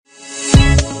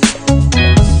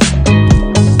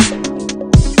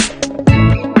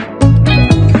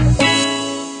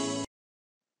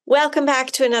Welcome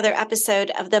back to another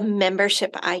episode of the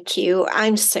Membership IQ.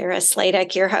 I'm Sarah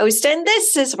Sladek, your host, and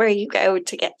this is where you go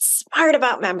to get smart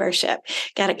about membership.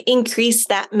 Got to increase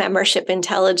that membership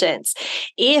intelligence.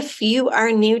 If you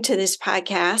are new to this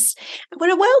podcast, I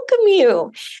want to welcome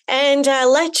you and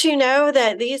let you know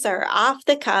that these are off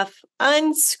the cuff,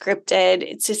 unscripted.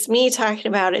 It's just me talking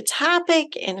about a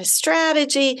topic and a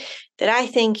strategy that I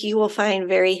think you will find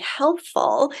very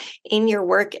helpful in your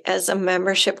work as a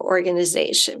membership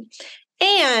organization.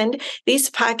 And these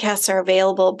podcasts are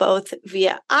available both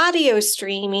via audio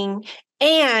streaming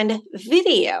and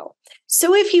video.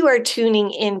 So if you are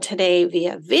tuning in today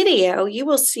via video, you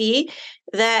will see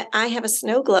that I have a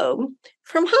snow globe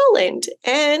from Holland,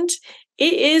 and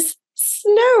it is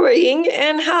snowing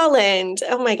in Holland.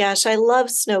 Oh my gosh, I love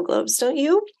snow globes, don't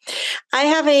you? I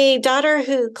have a daughter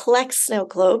who collects snow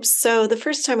globes. So the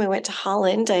first time we went to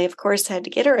Holland, I, of course, had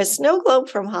to get her a snow globe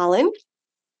from Holland.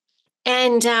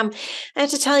 And I have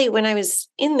to tell you, when I was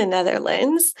in the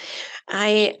Netherlands,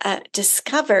 I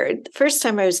discovered, the first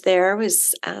time I was there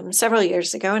was several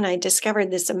years ago, and I discovered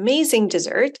this amazing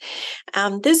dessert,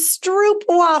 this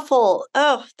stroopwafel.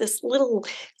 Oh, this little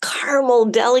caramel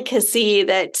delicacy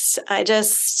that I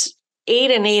just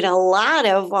ate a lot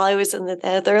of while I was in the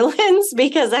Netherlands,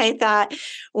 because I thought,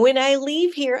 when I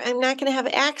leave here, I'm not going to have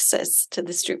access to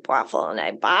the stroopwafel. And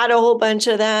I bought a whole bunch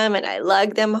of them and I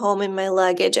lugged them home in my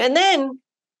luggage. And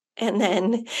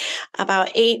then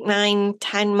about 8, 9,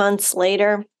 10 months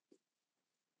later,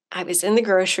 I was in the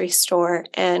grocery store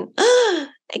and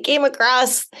I came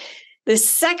across this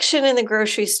section in the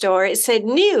grocery store. It said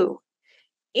new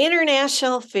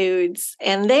international foods.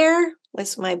 And there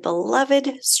was my beloved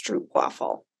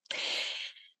stroopwafel.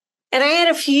 And I had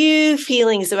a few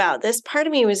feelings about this. Part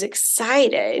of me was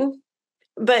excited,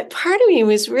 but part of me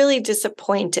was really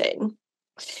disappointed.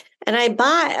 And I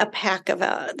bought a pack of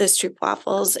the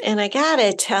stroopwafels, and I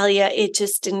gotta tell you, it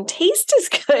just didn't taste as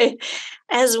good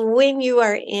as when you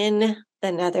are in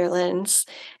the Netherlands.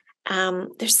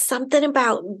 There's something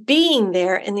about being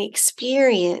there and the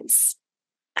experience.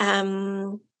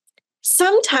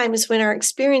 Sometimes when our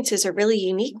experiences are really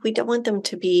unique, we don't want them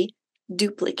to be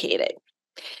duplicated.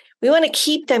 We want to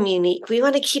keep them unique. We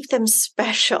want to keep them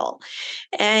special.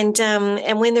 And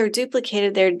when they're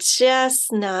duplicated, they're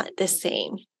just not the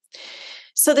same.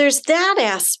 So there's that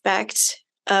aspect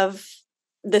of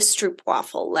the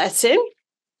stroopwafel lesson.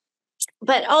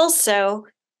 But also,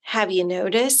 have you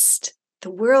noticed the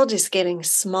world is getting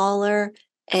smaller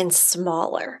and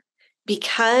smaller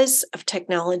because of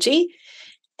technology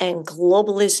and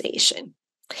globalization?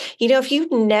 You know, if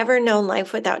you've never known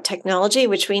life without technology,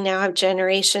 which we now have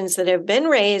generations that have been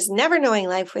raised never knowing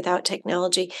life without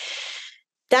technology,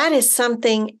 that is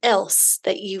something else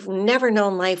that you've never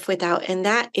known life without, and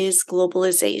that is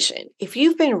globalization. If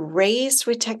you've been raised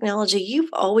with technology, you've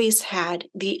always had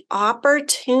the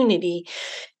opportunity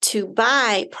to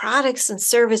buy products and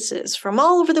services from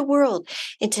all over the world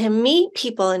and to meet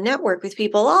people and network with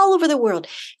people all over the world.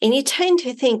 And you tend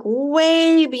to think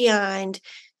way beyond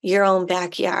your own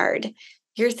backyard.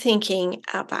 You're thinking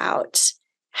about,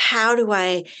 how do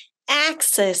I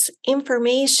access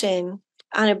information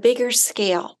on a bigger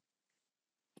scale?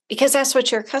 Because that's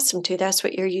what you're accustomed to. That's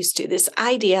what you're used to, this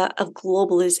idea of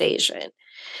globalization.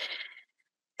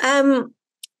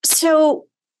 So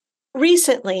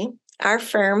recently, our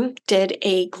firm did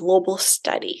a global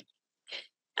study,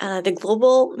 the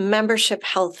Global Membership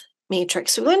Health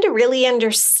Matrix. We wanted to really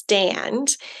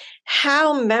understand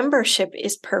how membership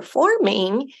is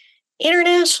performing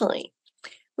internationally.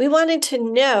 We wanted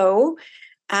to know,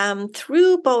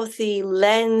 through both the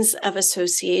lens of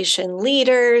association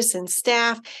leaders and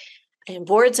staff and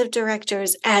boards of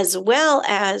directors, as well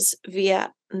as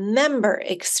via member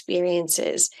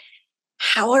experiences,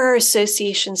 how are our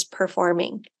associations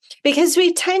performing? Because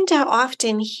we tend to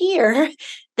often hear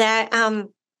that,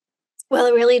 well,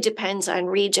 it really depends on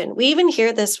region. We even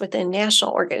hear this within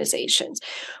national organizations.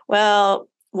 Well,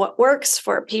 what works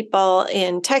for people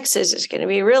in Texas is going to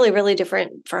be really, really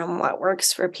different from what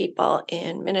works for people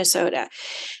in Minnesota.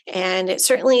 And it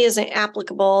certainly isn't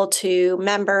applicable to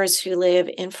members who live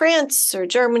in France or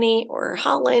Germany or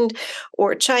Holland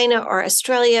or China or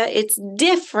Australia. It's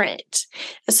different.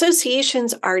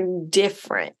 Associations are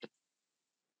different.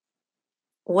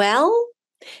 Well,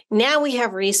 now we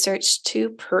have research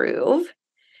to prove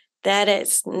that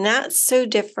it's not so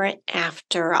different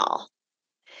after all.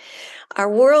 Our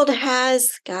world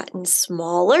has gotten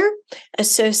smaller.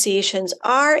 Associations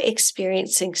are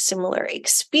experiencing similar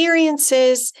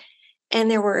experiences. And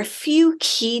there were a few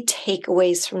key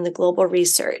takeaways from the global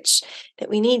research that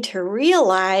we need to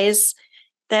realize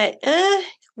that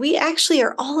we actually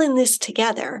are all in this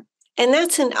together. And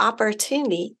that's an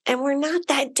opportunity. And we're not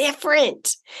that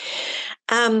different.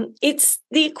 It's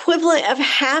the equivalent of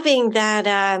having that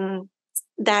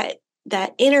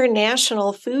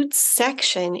international food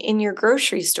section in your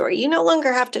grocery store. You no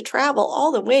longer have to travel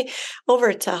all the way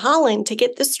over to Holland to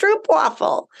get the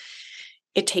stroopwafel.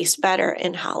 It tastes better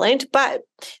in Holland, but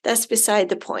that's beside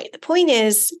the point. The point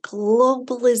is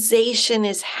globalization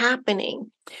is happening.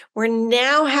 We're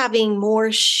now having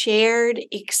more shared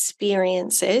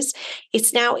experiences.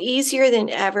 It's now easier than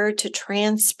ever to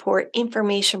transport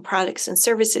information, products, and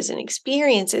services and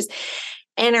experiences.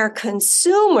 And our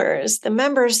consumers, the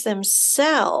members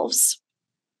themselves,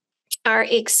 are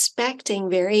expecting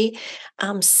very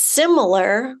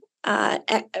similar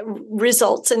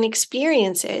results and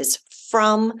experiences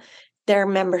from their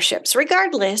memberships,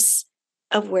 regardless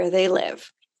of where they live.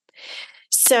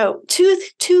 So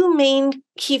two main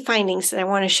key findings that I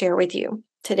want to share with you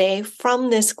today from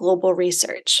this global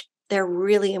research. They're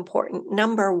really important.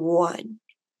 Number one,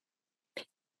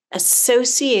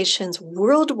 associations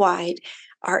worldwide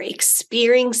are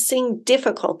experiencing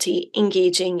difficulty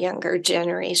engaging younger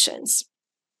generations.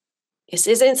 This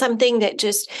isn't something that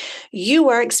just you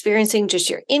are experiencing, just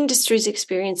your industry is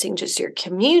experiencing, just your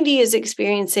community is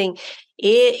experiencing.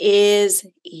 It is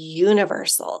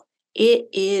universal. It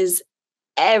is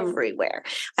everywhere.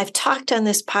 I've talked on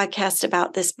this podcast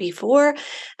about this before,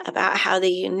 about how the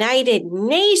United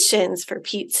Nations, for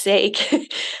Pete's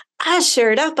sake,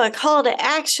 ushered up a call to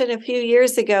action a few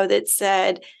years ago that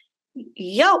said,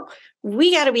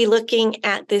 we got to be looking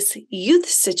at this youth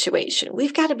situation.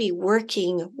 We've got to be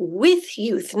working with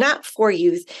youth, not for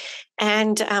youth.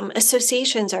 And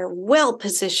associations are well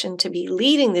positioned to be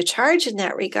leading the charge in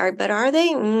that regard. But are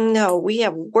they? No, we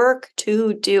have work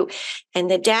to do.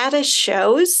 And the data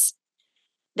shows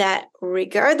that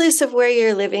regardless of where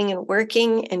you're living and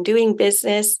working and doing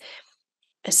business,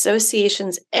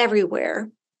 associations everywhere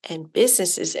and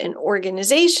businesses and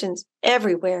organizations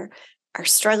everywhere are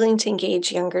struggling to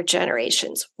engage younger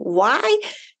generations. Why?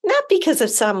 Not because of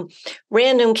some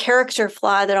random character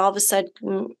flaw that all of a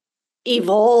sudden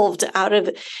evolved out of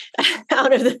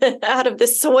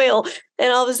the soil,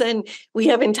 and all of a sudden we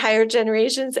have entire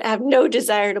generations that have no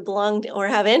desire to belong or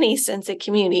have any sense of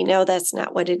community. No, that's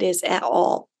not what it is at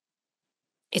all.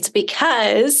 It's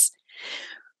because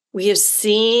we have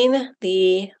seen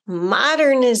the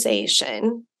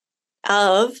modernization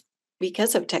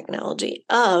because of technology,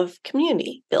 of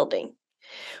community building.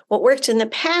 What worked in the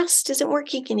past isn't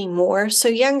working anymore. So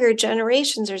younger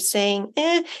generations are saying,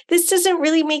 this doesn't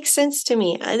really make sense to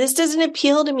me. This doesn't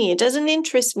appeal to me. It doesn't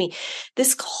interest me.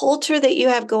 This culture that you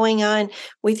have going on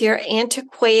with your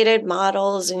antiquated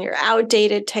models and your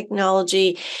outdated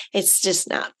technology, it's just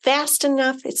not fast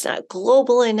enough. It's not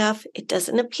global enough. It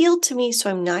doesn't appeal to me,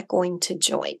 so I'm not going to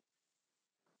join.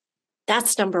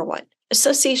 That's number one.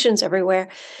 Associations everywhere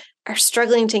are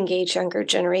struggling to engage younger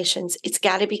generations. It's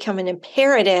got to become an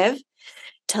imperative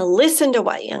to listen to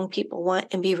what young people want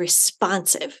and be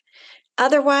responsive.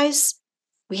 Otherwise,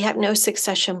 we have no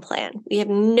succession plan. We have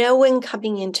no one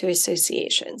coming into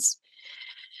associations.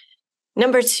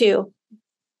 Number two,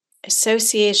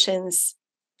 associations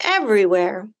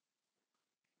everywhere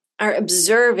are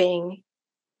observing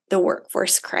the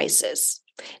workforce crisis.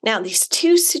 Now, these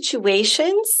two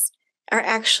situations are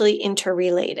actually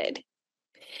interrelated.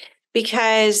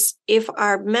 Because if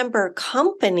our member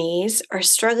companies are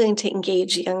struggling to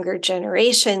engage younger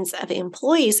generations of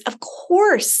employees, of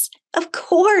course,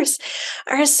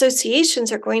 our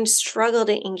associations are going to struggle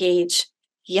to engage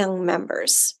young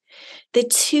members. The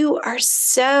two are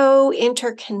so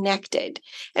interconnected,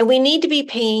 and we need to be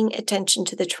paying attention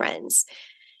to the trends.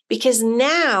 Because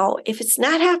now, if it's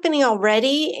not happening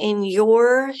already in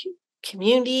your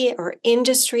community or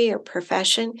industry or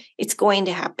profession, it's going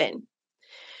to happen.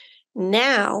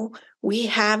 Now we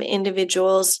have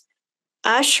individuals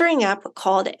ushering up a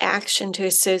call to action to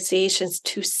associations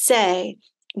to say,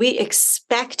 we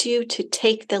expect you to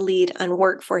take the lead on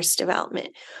workforce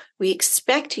development. We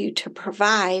expect you to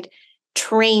provide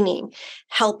training,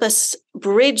 help us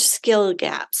bridge skill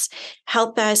gaps,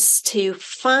 help us to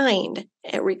find,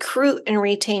 recruit, and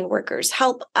retain workers,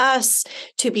 help us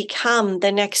to become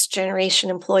the next generation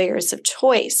employers of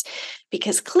choice.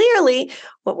 Because clearly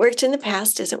what worked in the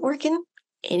past isn't working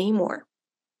anymore.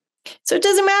 So it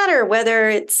doesn't matter whether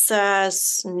it's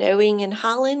snowing in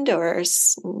Holland or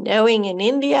snowing in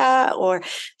India or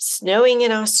snowing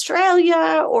in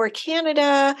Australia or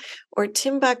Canada or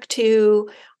Timbuktu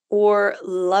or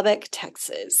Lubbock,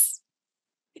 Texas.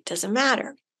 It doesn't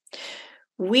matter.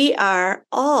 We are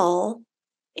all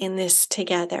in this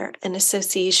together, and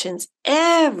associations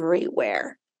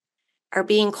everywhere are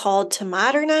being called to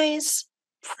modernize,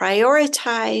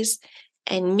 prioritize,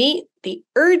 and meet the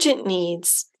urgent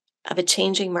needs of a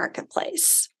changing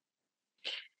marketplace.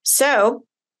 So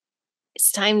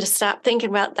it's time to stop thinking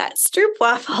about that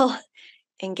stroopwafel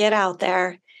and get out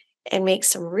there and make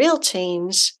some real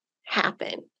change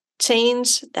happen.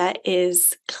 Change that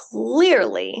is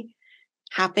clearly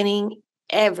happening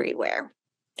everywhere.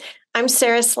 I'm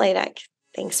Sarah Sladek.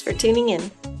 Thanks for tuning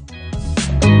in.